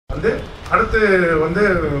வந்து அடுத்து வந்து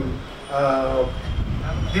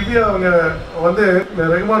திவ்யா அவங்க வந்து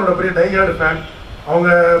ரஹ்மானோட பெரிய டைஹார்டு ஃபேன். அவங்க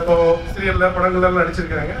இப்போ சீரியலில் படங்கள்லாம்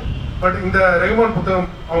நடிச்சிருக்காங்க. பட் இந்த ரஹ்மான்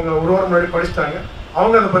புத்தகம் அவங்க ஒரு வாரம் முன்னாடி படிச்சுட்டாங்க.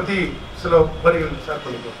 அவங்க அதை பற்றி சில வரிகள் ஷேர்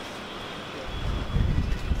பண்ணிக்குவோம்.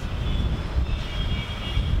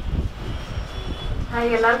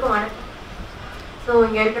 ஹாய், எல்லாருக்கும் வணக்கம். ஸோ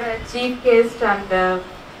இங்கே இருக்கிற சீஃப் கெஸ்ட் அண்ட்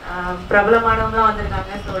பிரபலமானவங்களாம்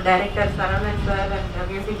வந்திருக்காங்க. So director Saravanan sir and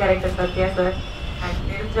music director Sathya sir and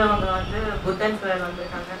தெரிஞ்சவங்க வந்து புத்தன் சார்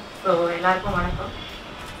வந்திருக்காங்க. ஸோ எல்லாருக்கும் வணக்கம்.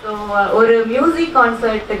 ஸோ ஒரு மியூசிக்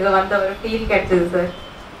கான்சர்ட்டுக்கு வந்த ஒரு ஃபீல் கிடைச்சது sir.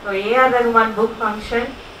 So A.R. Rahman book function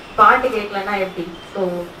பாட்டு கேட்கலன்னா எப்படி? ஸோ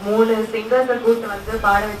 3 சிங்கர்ஸை கூப்பிட்டு வந்து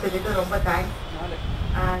பாட வச்சதுக்கு ரொம்ப தேங்க்ஸ்.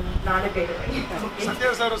 4 பேர்.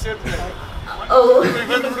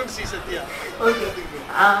 ஓகே,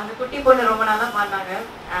 அந்த குட்டி பொண்ணு ரொம்ப நாளா பாடினாங்க.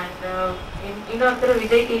 அண்ட் இன்னொருத்தர்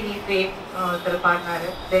விஜய் டிவி ஃபேம் ஒருத்தர் பாடினாரு.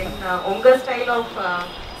 தென் உங்க ஸ்டைல் ஆஃப்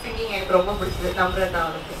சிங்கிங் எனக்கு ரொம்ப பிடிச்சது. நம்புறதா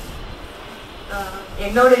அவருக்கு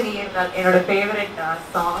என்னோட நீ இருந்தால் என்னோட ஃபேவரட்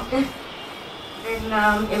சாங். தென்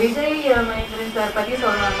விஜய் மகேந்திரன் சார் பற்றி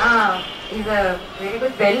சொல்லணும்னா is a very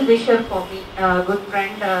good well wisher for me, good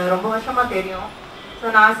friend. ரொம்ப வருஷமா தெரியும்.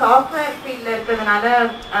 ஸோ நான் சாஃப்ட்வேர் ஃபீல்டில் இருக்கிறதுனால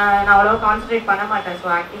நான் அவ்வளோ கான்சன்ட்ரேட் பண்ண மாட்டேன் ஸோ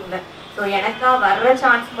ஆக்டிங்கில். ஸோ எனக்கா வர்ற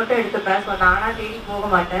சான்ஸ் மட்டும் எடுத்துப்பேன். ஸோ நானாக தேடி போக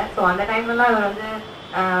மாட்டேன். ஸோ அந்த டைம்லலாம் அவர் வந்து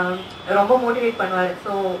ரொம்ப மோட்டிவேட் பண்ணுவார்.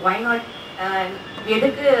 ஸோ வை நாட்,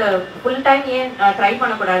 எதுக்கு ஃபுல் டைம் ஏன் ட்ரை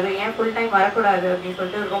பண்ணக்கூடாது, ஏன் ஃபுல் டைம் வரக்கூடாது அப்படின்னு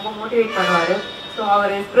சொல்லிட்டு ரொம்ப மோட்டிவேட் பண்ணுவார். ஸோ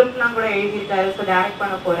அவர் ஸ்கிரிப்ட்லாம் கூட எழுதியிருக்காரு. ஸோ டைரக்ட்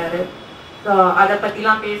பண்ண போகிறாரு. ஸோ அதை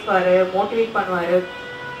பற்றிலாம் பேசுவார், மோட்டிவேட் பண்ணுவார்.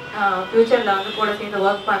 ஃப்யூச்சரில் வந்து கூட சேர்ந்து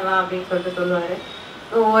ஒர்க் பண்ணலாம் அப்படின்னு சொல்லிட்டு சொல்லுவார்.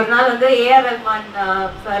 ஸோ ஒரு நாள் வந்து ஏ.ஆர் ரஹ்மான்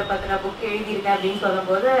சார் பற்றின புக் எழுதியிருக்கேன் அப்படின்னு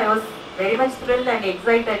சொல்லும்போது I was very much thrill and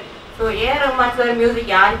excited. So A.R. Rahman sir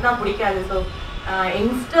music யாருக்கு தான் பிடிக்காது? ஸோ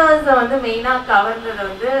யங்ஸ்டர்ஸை வந்து மெயினாக கவர்ந்தது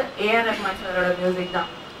வந்து ஏ.ஆர் ரஹ்மான் சாரோட மியூசிக் தான்.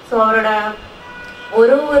 ஸோ அவரோட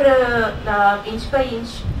ஒரு இன்ச் பை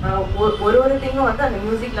இன்ச் ஒரு திங்கும் வந்து அந்த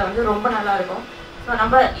மியூசிக்கில் வந்து ரொம்ப நல்லா இருக்கும். ஸோ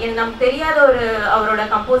நமக்கு தெரியாத ஒரு அவரோட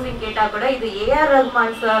கம்போசிங் கேட்டால் கூட இது ஏ.ஆர்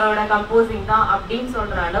ரஹ்மான் சாரோட கம்போசிங் தான் அப்படின்னு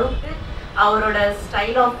சொல்கிற அளவுக்கு அவரோட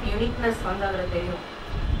ஸ்டைல் ஆஃப் யூனிக்னஸ் வந்து அவருக்கு தெரியும்.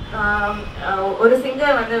 ஒரு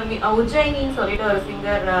சிங்கர் வந்து உஜ்ஜயினின்னு சொல்லிட்டு ஒரு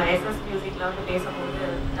சிங்கர் எஸ்எஸ் மியூசிக்கில் வந்து பேசும்போது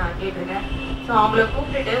நான் கேட்டிருக்கேன். ஸோ அவங்கள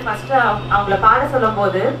கூப்பிட்டுட்டு ஃபஸ்ட்டு அவங்கள பாட சொல்லும்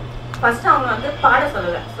போது ஃபஸ்ட்டு அவங்க வந்து பாட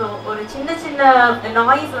சொல்லலை. ஸோ ஒரு சின்ன சின்ன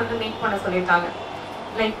நாய்ஸ் வந்து மேக் பண்ண சொல்லியிருக்காங்க.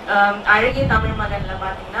 லைக் அழகிய தமிழ் மகனில்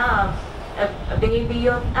பார்த்தீங்கன்னா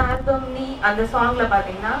பேபியோ ஆல்பம் நீ அந்த சாங்கில்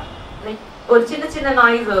பார்த்தீங்கன்னா லைக் ஒரு சின்ன சின்ன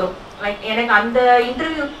நாய்ஸ் வரும். லைக் எனக்கு அந்த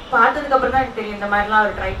இன்டர்வியூ பார்த்ததுக்கு அப்புறம் தான் எனக்கு தெரியும் இந்த மாதிரிலாம்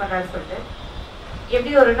அவர் ட்ரை பண்ணுறாருன்னு சொல்லிட்டு.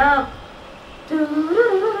 எப்படி வரும்னா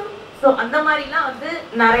ஸோ அந்த மாதிரிலாம் வந்து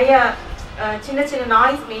நிறைய சின்ன சின்ன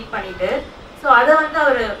நாய்ஸ் மேக் பண்ணிட்டு ஸோ அதை வந்து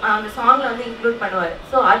அவர் அந்த சாங்ல வந்து இன்க்ளூட் பண்ணுவார்.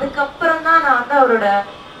 ஸோ அதுக்கப்புறம் தான் நான் வந்து அவரோட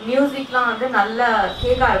மியூசிக்லாம் வந்து நல்லா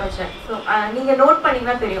கேட்க ஆரம்பித்தேன். ஸோ நீங்கள் நோட்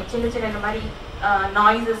பண்ணிங்கன்னா தெரியும் சின்ன சின்ன இந்த மாதிரி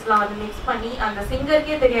நாய்ஸஸ்லாம் வந்து மிக்ஸ் பண்ணி அந்த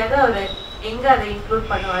சிங்கருக்கே தெரியாது அவர் எங்கே அதை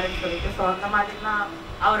இன்க்ளூட் பண்ணுவாருன்னு சொல்லிட்டு. ஸோ அந்த மாதிரிலாம்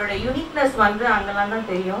அவரோட யூனிக்னஸ் வந்து அங்கெல்லாம் தான்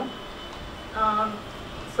தெரியும்.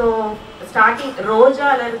 ஸோ ஸ்டார்டிங்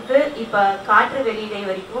ரோஜாவிலேருந்து இப்போ காற்று வெளியிடை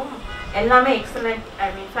வரைக்கும் எல்லாமே excellent. I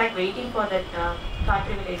mean in fact waiting for that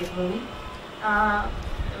காற்று வெளியிடை மூவி.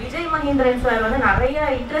 விஜய் மகேந்திரன் சார் வந்து நிறைய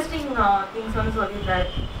இன்ட்ரெஸ்டிங் திங்ஸ் வந்து சொல்லியிருந்தார்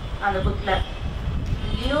அந்த புக்கில்.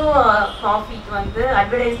 லியோ காஃபிக்கு வந்து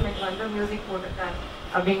அட்வர்டைஸ்மெண்ட் வந்து மியூசிக் போட்டிருக்காரு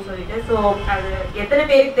அப்படின்னு சொல்லிட்டு. ஸோ அது எத்தனை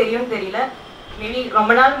பேருக்கு தெரியும்னு தெரியல. மேபி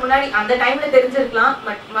ரொம்ப நாள் முன்னாடி அந்த டைமில் தெரிஞ்சிருக்கலாம்.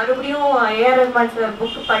 பட் மறுபடியும் ஏ.ஆர் ரஹ்மான் சார்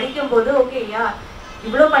புக்கு படிக்கும்போது ஓகேயா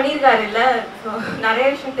இவ்வளோ பண்ணியிருக்காரு இல்லை. ஸோ நிறைய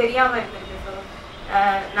விஷயம் தெரியாமல் இருந்துருக்கு. ஸோ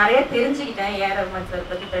நிறைய தெரிஞ்சுக்கிட்டேன் ஏ.ஆர் ரஹ்மான் சார்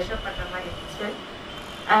பற்றி ப்ரெஷர் பண்ணுற மாதிரி இருந்துச்சு.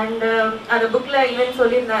 அண்ட் அந்த புக்கில் ஈவன்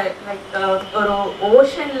சொல்லியிருந்தாரு லைக் ஒரு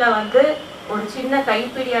ஓஷனில் வந்து ஒரு சின்ன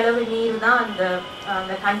கைப்பிடி அளவு நீர் தான்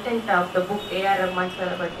அந்த content of the book A.R. Rahman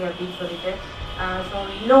சாரை பற்றி அப்படின்னு சொல்லிட்டு. ஸோ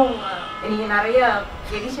இன்னும் நீங்கள் நிறைய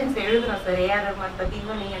எடிஷன்ஸ் எழுதணும் சார் ஏ.ஆர் ரஹ்மான் பற்றி.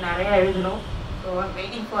 இன்னும் நீங்கள் நிறையா எழுதணும். So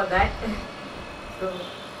waiting for that. So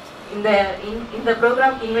இந்த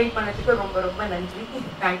ப்ரோக்ராம்க்கு இன்வைட் பண்ணதுக்கு ரொம்ப ரொம்ப நன்றி.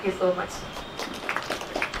 Thank you so much.